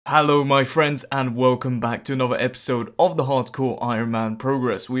Hello my friends and welcome back to another episode of the Hardcore Iron Man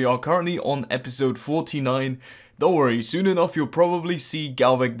Progress. We are currently on episode 49. Don't worry, soon enough you'll probably see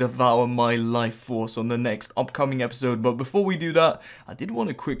Galvek devour my life force on the next upcoming episode, but before we do that, I did want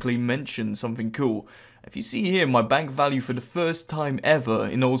to quickly mention something cool. If you see here, my bank value for the first time ever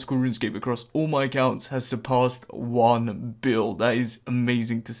in old school RuneScape across all my accounts has surpassed 1 bill. That is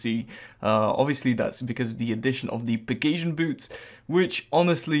amazing to see. Obviously that's because of the addition of the Pegasian boots, which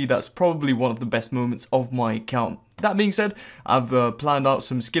honestly that's probably one of the best moments of my account. That being said, I've planned out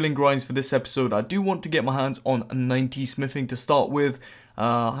some skilling grinds for this episode. I do want to get my hands on 90 smithing to start with.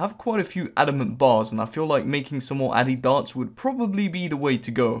 I have quite a few adamant bars and I feel like making some more addy darts would probably be the way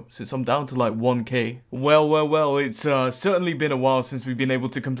to go since I'm down to like 1k. Well, it's certainly been a while since we've been able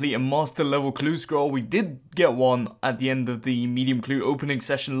to complete a master level clue scroll. We did get one at the end of the medium clue opening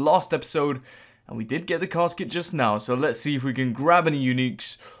session last episode and we did get the casket just now, so let's see if we can grab any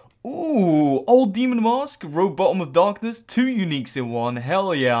uniques. Ooh, Old Demon Mask, Rogue Bottom of Darkness, 2 uniques in one.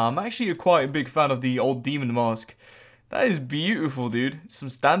 Hell yeah, I'm actually quite a big fan of the Old Demon Mask. That is beautiful, dude. Some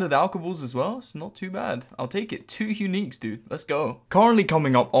standard alcohols as well. It's not too bad. I'll take it. 2 uniques, dude. Let's go. Currently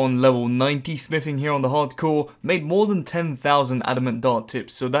coming up on level 90 smithing here on the hardcore. Made more than 10,000 adamant dart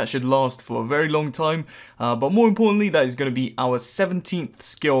tips, so that should last for a very long time. But more importantly, that is going to be our 17th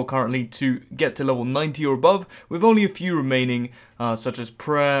skill currently to get to level 90 or above, with only a few remaining, such as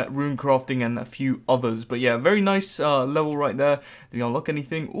prayer, rune crafting, and a few others. But yeah, very nice level right there. Do we unlock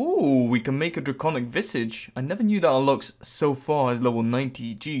anything? Ooh, we can make a draconic visage. I never knew that unlocks so far as level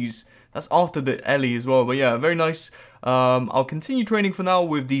 90. Jeez, that's after the Ellie as well. But yeah, very nice. I'll continue training for now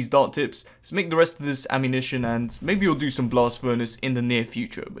with these dart tips. Let's make the rest of this ammunition and maybe we'll do some blast furnace in the near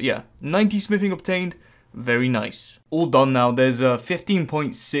future. But yeah, 90 smithing obtained. Very nice. All done now. There's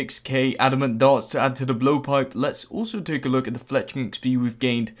 15.6k adamant darts to add to the blowpipe. Let's also take a look at the fletching XP we've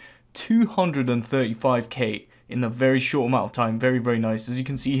gained. 235k in a very short amount of time. Very nice. As you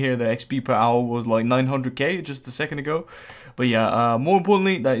can see here, the XP per hour was like 900k just a second ago. But yeah, more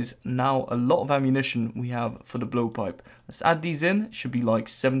importantly, that is now a lot of ammunition we have for the blowpipe. Let's add these in. It should be like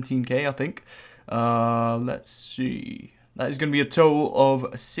 17k, I think. Let's see. That is going to be a total of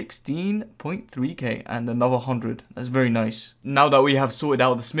 16.3k and another 100. That's very nice. Now that we have sorted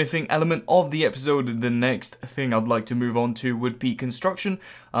out the smithing element of the episode, the next thing I'd like to move on to would be construction.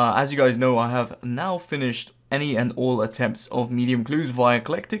 As you guys know, I have now finished any and all attempts of medium clues via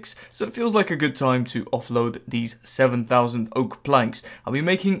Eclectics, so it feels like a good time to offload these 7,000 oak planks. I'll be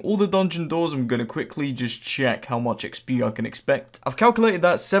making all the dungeon doors. I'm going to quickly just check how much XP I can expect. I've calculated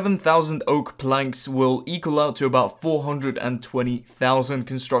that 7,000 oak planks will equal out to about 420,000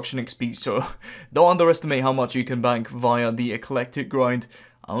 construction XP, so don't underestimate how much you can bank via the Eclectic grind.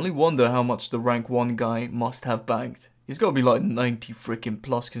 I only wonder how much the rank 1 guy must have banked. He's got to be like 90 freaking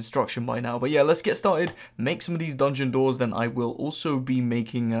plus construction by now. But yeah, let's get started. Make some of these dungeon doors. Then I will also be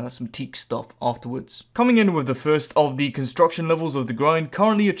making some teak stuff afterwards. Coming in with the first of the construction levels of the grind.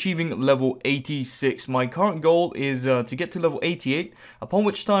 Currently achieving level 86. My current goal is to get to level 88. Upon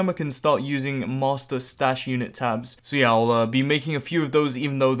which time I can start using master stash unit tabs. So yeah, I'll be making a few of those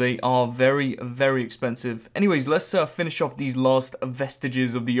even though they are very expensive. Anyways, let's finish off these last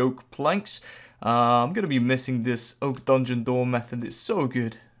vestiges of the oak planks. I'm going to be missing this oak dungeon door method. It's so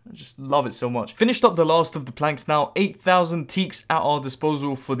good. I just love it so much. Finished up the last of the planks now. 8,000 teaks at our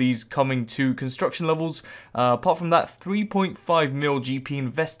disposal for these coming 2 construction levels. Apart from that, 3.5 mil GP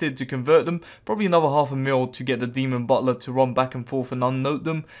invested to convert them. Probably another half a mil to get the demon butler to run back and forth and unnote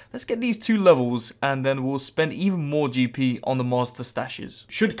them. Let's get these 2 levels and then we'll spend even more GP on the master stashes.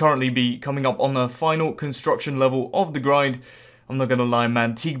 Should currently be coming up on the final construction level of the grind. I'm not gonna lie,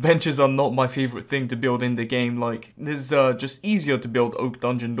 man, teak benches are not my favorite thing to build in the game. Like, this is just easier to build oak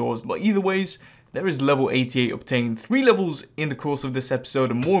dungeon doors, but either ways, there is level 88 obtained. 3 levels in the course of this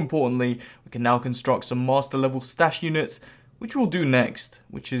episode, and more importantly, we can now construct some master level stash units, which we'll do next,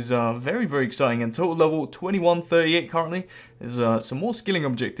 which is very exciting. And total level 2138 currently. There's some more skilling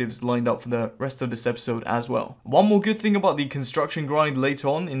objectives lined up for the rest of this episode as well. One more good thing about the construction grind later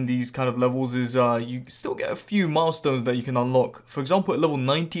on in these kind of levels is you still get a few milestones that you can unlock. For example, at level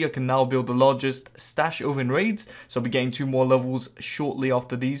 90 I can now build the largest stash oven raids, so I'll be getting 2 more levels shortly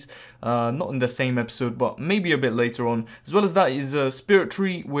after these. Not in the same episode, but maybe a bit later on. As well as that is a spirit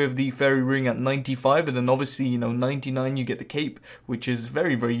tree with the fairy ring at 95, and then obviously, you know, 99 you get the cape, which is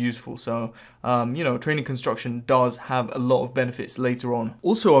very, very useful. So, you know, training construction does have a lot of benefits later on.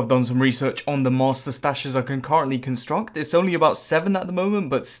 Also, I've done some research on the master stashes I can currently construct. It's only about 7 at the moment,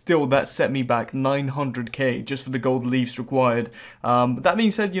 but still that set me back 900k just for the gold leaves required. But that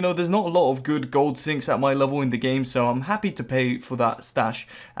being said, you know, there's not a lot of good gold sinks at my level in the game, so I'm happy to pay for that stash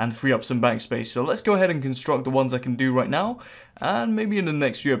and free up some bank space. So let's go ahead and construct the ones I can do right now, and maybe in the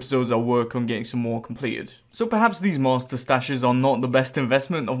next few episodes I'll work on getting some more completed. So perhaps these master stashes are not the best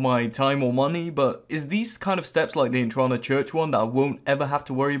investment of my time or money, but is these kind of steps like the Intrana Church one that I won't ever have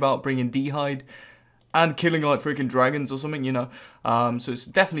to worry about bringing D-hide and killing like freaking dragons or something, you know? So it's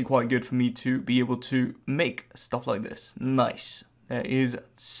definitely quite good for me to be able to make stuff like this. Nice. There is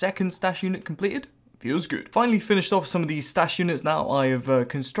second stash unit completed. Feels good. Finally finished off some of these stash units now. I have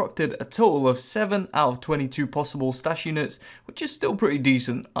constructed a total of 7 out of 22 possible stash units, which is still pretty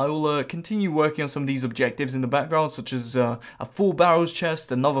decent. I will continue working on some of these objectives in the background, such as a full barrels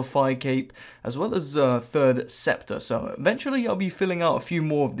chest, another fire cape, as well as a third scepter. So eventually I'll be filling out a few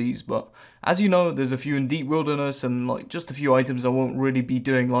more of these, but as you know, there's a few in Deep Wilderness and like just a few items I won't really be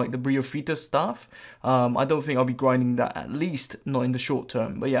doing, like the Briofita staff. I don't think I'll be grinding that, at least not in the short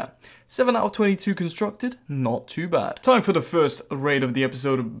term. But yeah, 7 out of 22 constructed, not too bad. Time for the first raid of the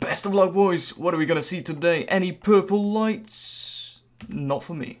episode. Best of luck, boys. What are we gonna see today? Any purple lights? Not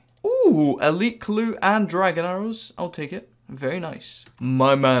for me. Ooh, elite clue and dragon arrows. I'll take it. Very nice.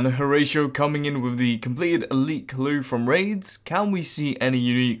 My man Horatio coming in with the completed elite clue from raids. Can we see any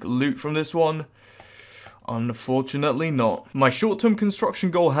unique loot from this one? Unfortunately not. My short-term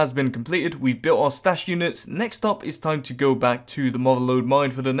construction goal has been completed. We've built our stash units. Next up is time to go back to the Motherlode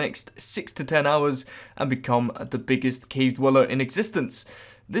mine for the next 6 to 10 hours and become the biggest cave dweller in existence.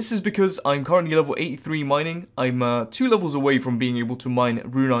 This is because I'm currently level 83 mining. I'm 2 levels away from being able to mine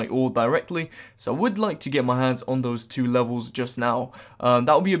runite ore directly, so I would like to get my hands on those 2 levels just now. That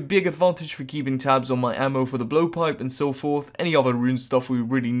will be a big advantage for keeping tabs on my ammo for the blowpipe and so forth, any other rune stuff we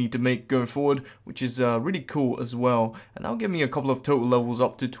really need to make going forward, which is really cool as well, and that'll give me a couple of total levels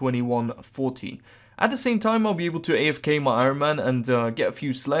up to 2140. At the same time, I'll be able to AFK my Iron Man and get a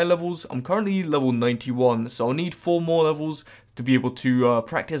few Slayer levels. I'm currently level 91, so I'll need 4 more levels to be able to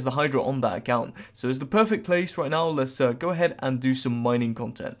practice the Hydra on that account. So it's the perfect place right now. Let's go ahead and do some mining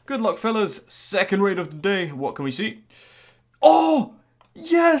content. Good luck, fellas. Second raid of the day. What can we see? Oh,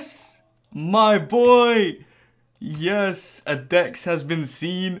 yes! My boy! Yes, a Dex has been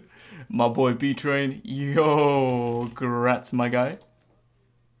seen. My boy B-Train. Yo, congrats, my guy.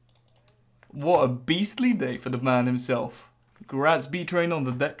 What a beastly day for the man himself. Congrats B-Train on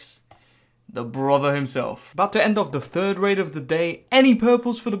the Dex. The brother himself. About to end off the third raid of the day. Any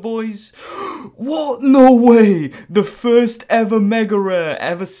purples for the boys? What? No way! The first ever mega rare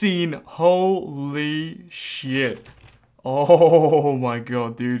ever seen. Holy shit. Oh my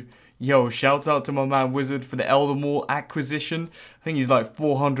god, dude. Yo, shouts out to my man Wizard for the Eldermore acquisition. I think he's like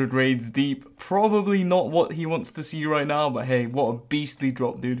 400 raids deep. Probably not what he wants to see right now, but hey, what a beastly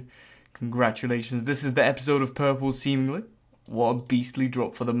drop, dude. Congratulations. This is the episode of purples, seemingly. What a beastly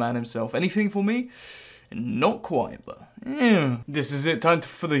drop for the man himself. Anything for me? Not quite, but yeah. This is it. Time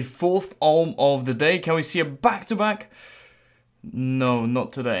for the 4th alm of the day. Can we see a back-to-back? No,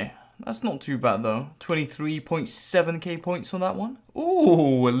 not today. That's not too bad, though. 23.7k points on that one.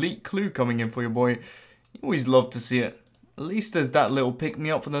 Ooh, elite clue coming in for your boy. You always love to see it. At least there's that little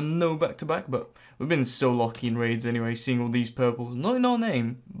pick-me-up for the no back-to-back, but we've been so lucky in raids anyway, seeing all these purples. Not in our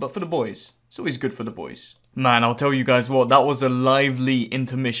name, but for the boys. It's always good for the boys. Man, I'll tell you guys what, that was a lively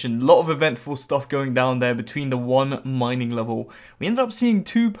intermission. A lot of eventful stuff going down there between the 1 mining level. We ended up seeing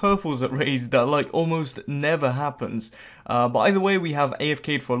 2 purples at raids that like almost never happens. But either way, we have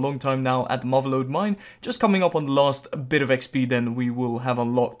AFK'd for a long time now at the Motherlode mine. Just coming up on the last bit of XP, then we will have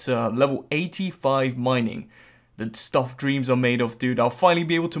unlocked level 85 mining. The stuff dreams are made of, dude. I'll finally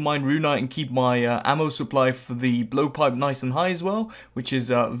be able to mine runite and keep my ammo supply for the blowpipe nice and high as well, which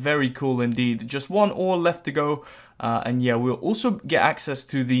is very cool indeed. Just 1 ore left to go, and yeah, we'll also get access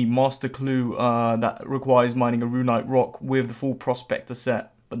to the master clue that requires mining a runite rock with the full prospector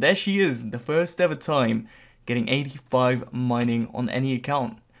set. But there she is, the first ever time getting 85 mining on any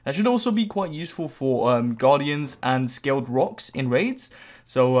account. That should also be quite useful for guardians and scaled rocks in raids.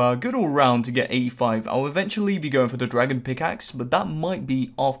 So good all round to get 85. I'll eventually be going for the dragon pickaxe, but that might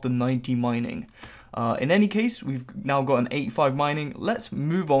be after 90 mining. In any case, we've now got an 85 mining. Let's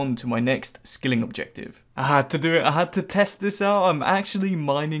move on to my next skilling objective. I had to do it. I had to test this out. I'm actually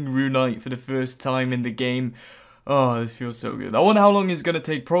mining runite for the first time in the game. Oh, this feels so good. I wonder how long it's gonna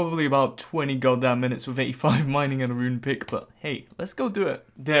take. Probably about 20 goddamn minutes with 85 mining and a rune pick. But hey, let's go do it.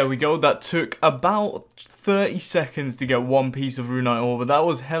 There we go. That took about 30 seconds to get one piece of runite ore. But that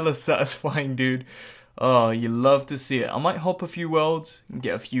was hella satisfying, dude. Oh, you love to see it. I might hop a few worlds and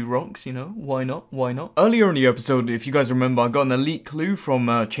get a few rocks, you know? Why not? Why not? Earlier in the episode, if you guys remember, I got an elite clue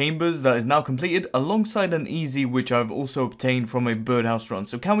from Chambers that is now completed alongside an easy, which I've also obtained from a birdhouse run.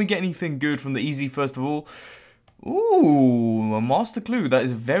 So can we get anything good from the easy first of all? Ooh, a master clue. That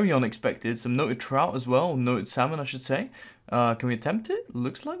is very unexpected. Some noted trout as well. Noted salmon, I should say. Can we attempt it?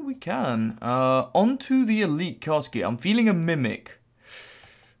 Looks like we can. Onto the elite casket. I'm feeling a mimic.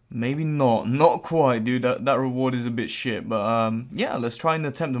 Maybe not. Not quite, dude. That reward is a bit shit. But, yeah, let's try and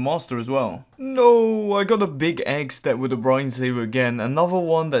attempt the master as well. No, I got a big egg step with the brine saber again. Another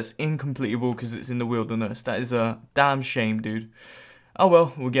one that's incompletable because it's in the wilderness. That is a damn shame, dude. Oh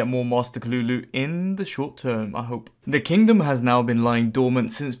well, we'll get more Master Clue loot in the short term, I hope. The kingdom has now been lying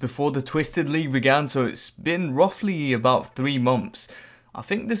dormant since before the Twisted League began, so it's been roughly about 3 months. I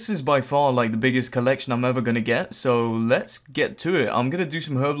think this is by far like the biggest collection I'm ever going to get, so let's get to it. I'm going to do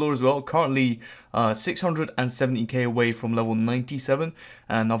some herb lore as well. Currently 670k away from level 97,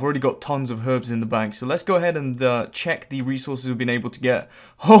 and I've already got tons of herbs in the bank. So let's go ahead and check the resources we've been able to get.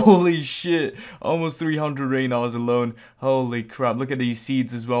 Holy shit, almost 300 rain hours alone. Holy crap, look at these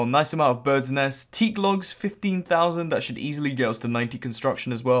seeds as well. Nice amount of bird's nests. Teak logs, 15,000. That should easily get us to 90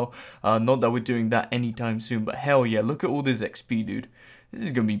 construction as well. Not that we're doing that anytime soon, but hell yeah, look at all this XP, dude. This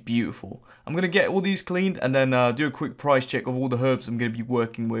is going to be beautiful. I'm going to get all these cleaned and then do a quick price check of all the herbs I'm going to be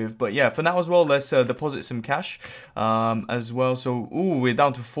working with. But yeah, for now as well, let's deposit some cash as well. So, ooh, we're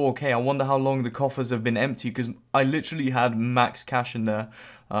down to 4k. I wonder how long the coffers have been empty because I literally had max cash in there.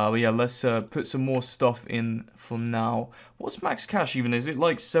 But yeah, let's put some more stuff in for now. What's max cash even? Is it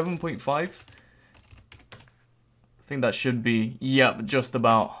like 7.5? I think that should be, yep, just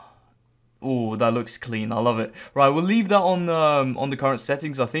about. Oh, that looks clean. I love it. Right, we'll leave that on the current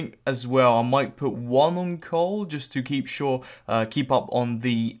settings. I think as well I might put 1 on coal just to keep up on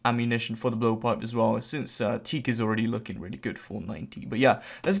the ammunition for the blowpipe as well. Since teak is already looking really good for 90. But yeah,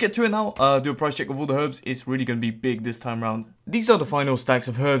 let's get to it now. Do a price check of all the herbs. It's really going to be big this time around. These are the final stacks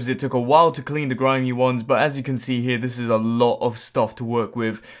of herbs. It took a while to clean the grimy ones, but as you can see here, this is a lot of stuff to work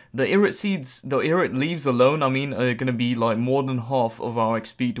with. The irrit seeds, the irrit leaves alone, I mean, are going to be like more than half of our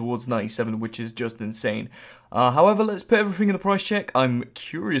XP towards 97, which is just insane. However, let's put everything in a price check. I'm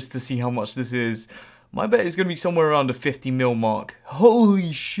curious to see how much this is. My bet is going to be somewhere around the 50 mil mark.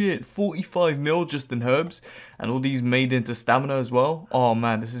 Holy shit, 45 mil just in herbs. And all these made into stamina as well. Oh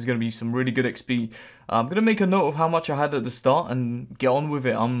man, this is going to be some really good XP. I'm going to make a note of how much I had at the start and get on with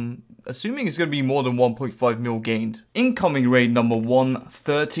it. I'm assuming it's going to be more than 1.5 mil gained. Incoming raid number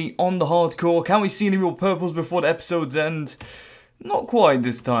 130 on the hardcore. Can we see any real purples before the episode's end? Not quite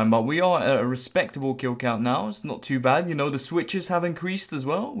this time, but we are at a respectable kill count now. It's not too bad. You know, the switches have increased as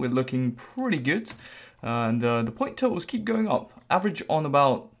well. We're looking pretty good. And the point totals keep going up. Average on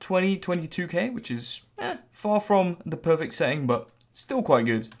about 22k, which is far from the perfect setting, but still quite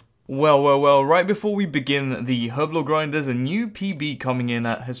good. Well, right before we begin the herb lore grind, there's a new PB coming in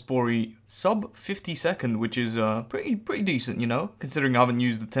at Hespori, sub 52nd, which is pretty decent, you know, considering I haven't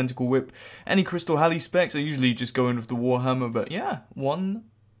used the Tentacle Whip. Any Crystal Halley specs, I usually just go in with the Warhammer, but yeah,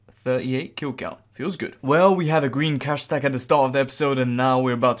 138 kill count. Feels good. Well, we had a green cash stack at the start of the episode, and now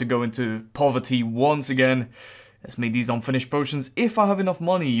we're about to go into poverty once again. Let's make these unfinished potions, if I have enough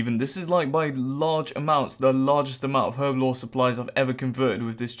money even. This is like by large amounts, the largest amount of herb lore supplies I've ever converted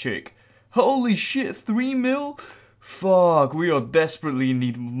with this chick. Holy shit, 3 mil? Fuck, we are desperately in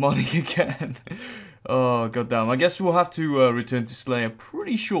need of money again. Oh, goddamn. I guess we'll have to return to Slayer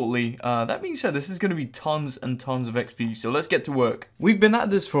pretty shortly. That being said, this is going to be tons and tons of XP, so let's get to work. We've been at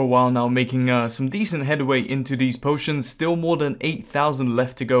this for a while now, making some decent headway into these potions. Still more than 8,000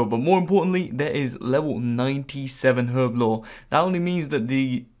 left to go, but more importantly, there is level 97 herb lore. That only means that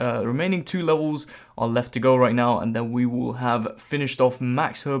the remaining 2 levels are left to go right now, and then we will have finished off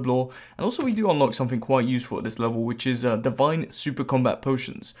max herb lore. And also we do unlock something quite useful at this level, which is divine super combat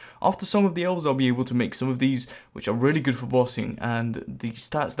potions. After Song of the Elves, I'll be able to make some of these, which are really good for bossing, and the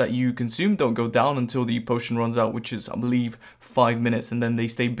stats that you consume don't go down until the potion runs out, which is, I believe, 5 minutes, and then they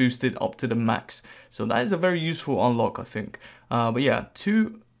stay boosted up to the max. So that is a very useful unlock, I think. But yeah,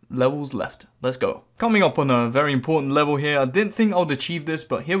 2 levels left. Let's go. Coming up on a very important level here. I didn't think I would achieve this,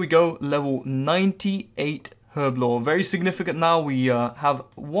 but here we go. Level 98 Herblore. Very significant now. We have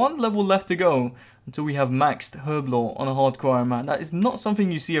one level left to go until we have maxed Herblore on a hardcore Iron Man. That is not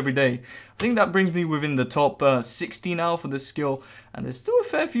something you see every day. I think that brings me within the top 60 now for this skill. And there's still a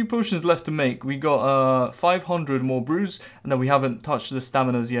fair few potions left to make. We got 500 more brews, and then we haven't touched the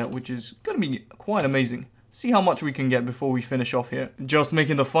staminas yet, which is going to be quite amazing. See how much we can get before we finish off here. Just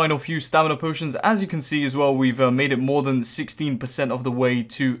making the final few stamina potions. As you can see as well, we've made it more than 16% of the way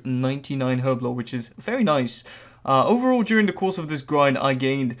to 99 Herblore, which is very nice. Overall, during the course of this grind, I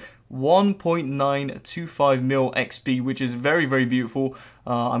gained 1.925 mil XP, which is very, very beautiful.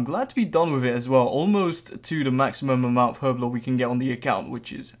 I'm glad to be done with it as well. Almost to the maximum amount of Herblore we can get on the account,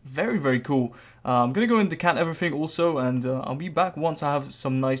 which is very, very cool. I'm going to go and decant everything also, and I'll be back once I have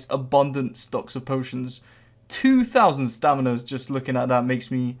some nice abundant stocks of potions. 2,000 staminas, just looking at that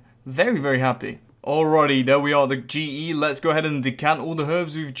makes me very, very happy. Alrighty, there we are, the GE. Let's go ahead and decant all the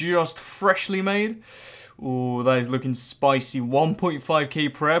herbs we've just freshly made. Oh, that is looking spicy.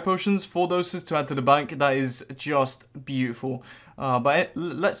 1.5k prayer potions, 4 doses to add to the bank. That is just beautiful. But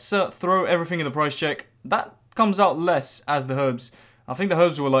let's throw everything in the price check. That comes out less as the herbs. I think the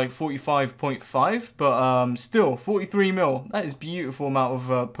herbs were like 45.5, but still, 43 mil. That is beautiful amount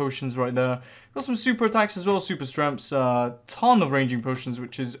of potions right there. Got some super attacks as well, super strengths, ton of ranging potions,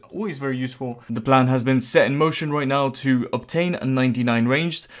 which is always very useful. The plan has been set in motion right now to obtain a 99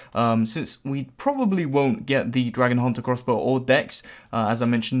 ranged, since we probably won't get the Dragon Hunter crossbow or Dex. As I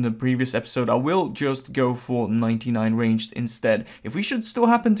mentioned in the previous episode, I will just go for 99 ranged instead. If we should still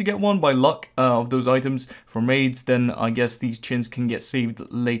happen to get one by luck of those items from raids, then I guess these chins can get saved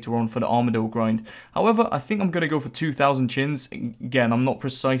later on for the Armadillo grind. However, I think I'm going to go for 2,000 chins. Again, I'm not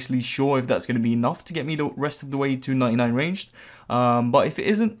precisely sure if that's going to be enough to get me the rest of the way to 99 ranged, but if it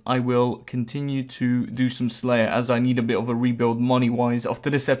isn't, I will continue to do some Slayer, as I need a bit of a rebuild money wise.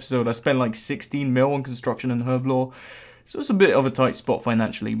 After this episode, I spent like 16 mil on construction and Herblore, so it's a bit of a tight spot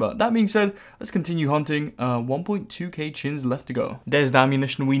financially. But that being said, let's continue hunting. 1.2k chins left to go. There's the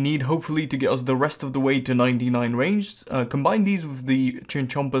ammunition we need, hopefully, to get us the rest of the way to 99 ranged. Combine these with the chin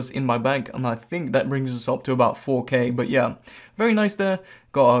chompers in my bank, and I think that brings us up to about 4k. But yeah, very nice there.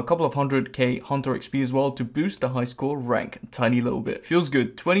 Got a couple of 100k Hunter XP as well to boost the high score rank a tiny little bit. Feels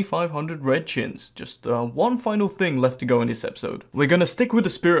good. 2,500 red chins. Just one final thing left to go in this episode. We're gonna stick with the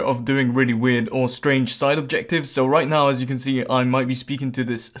spirit of doing really weird or strange side objectives. So right now, as you can see, I might be speaking to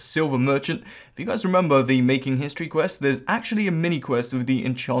this silver merchant. If you guys remember the Making History quest, there's actually a mini quest with the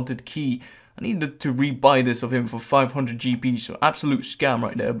enchanted key. I needed to rebuy this of him for 500 GP, so absolute scam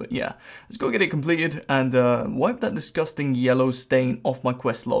right there. But yeah, let's go get it completed and wipe that disgusting yellow stain off my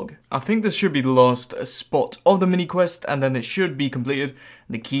quest log. I think this should be the last spot of the mini quest, and then it should be completed.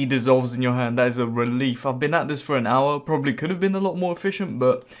 The key dissolves in your hand. That is a relief. I've been at this for an hour. Probably could have been a lot more efficient,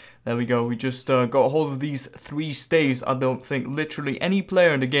 but there we go. We just got a hold of these 3 staves. I don't think literally any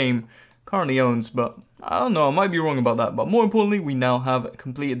player in the game currently owns, but I don't know, I might be wrong about that. But more importantly, we now have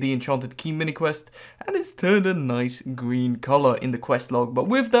completed the Enchanted Key mini quest, and it's turned a nice green color in the quest log. But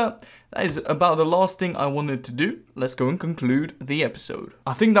with that, that is about the last thing I wanted to do. Let's go and conclude the episode.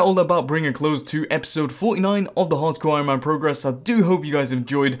 I think that will about bring a close to episode 49 of the Hardcore Iron Man Progress. I do hope you guys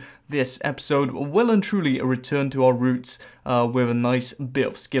enjoyed this episode. Well and truly a return to our roots with a nice bit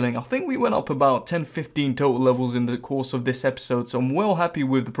of skilling. I think we went up about 10-15 total levels in the course of this episode, so I'm well happy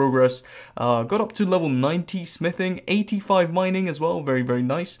with the progress. Got up to level 90 smithing, 85 mining as well, very, very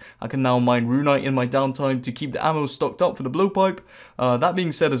nice. I can now mine runite in my downtime to keep the ammo stocked up for the blowpipe. That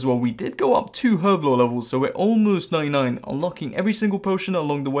being said as well, we did go up 2 Herblore levels, so we're almost 99, unlocking every single potion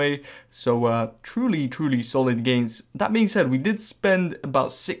along the way, so truly, truly solid gains. That being said, we did spend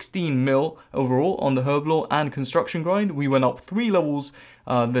about 16 mil overall on the Herblore and construction grind. We went up 3 levels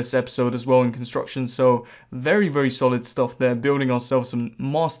this episode as well in construction, so very, very solid stuff there, building ourselves some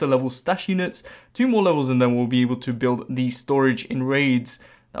master level stash units, 2 more levels, and then we'll be able to build the storage in raids.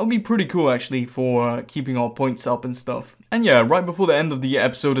 That would be pretty cool actually for keeping our points up and stuff. And yeah, right before the end of the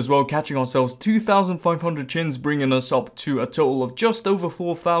episode as well, catching ourselves 2,500 chins, bringing us up to a total of just over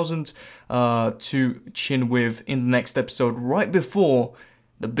 4,000 to chin with in the next episode, right before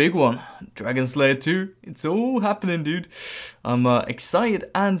the big one, Dragon Slayer 2. It's all happening, dude. I'm excited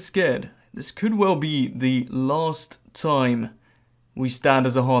and scared. This could well be the last time we stand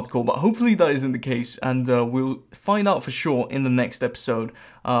as a hardcore, but hopefully that isn't the case, and we'll find out for sure in the next episode.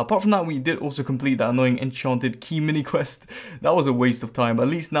 Apart from that, we did also complete that annoying Enchanted Key mini quest. That was a waste of time, but at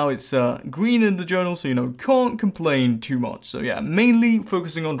least now it's green in the journal, so you know, can't complain too much. So yeah, mainly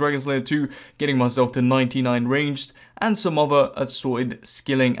focusing on Dragon Slayer 2, getting myself to 99 ranged, and some other assorted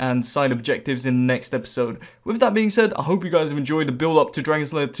skilling and side objectives in the next episode. With that being said, I hope you guys have enjoyed the build up to Dragon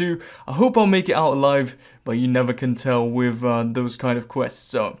Slayer 2. I hope I'll make it out alive, but you never can tell with those kind of quests.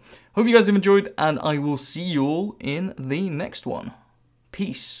 So, hope you guys have enjoyed, and I will see you all in the next one.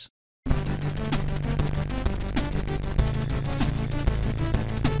 Peace.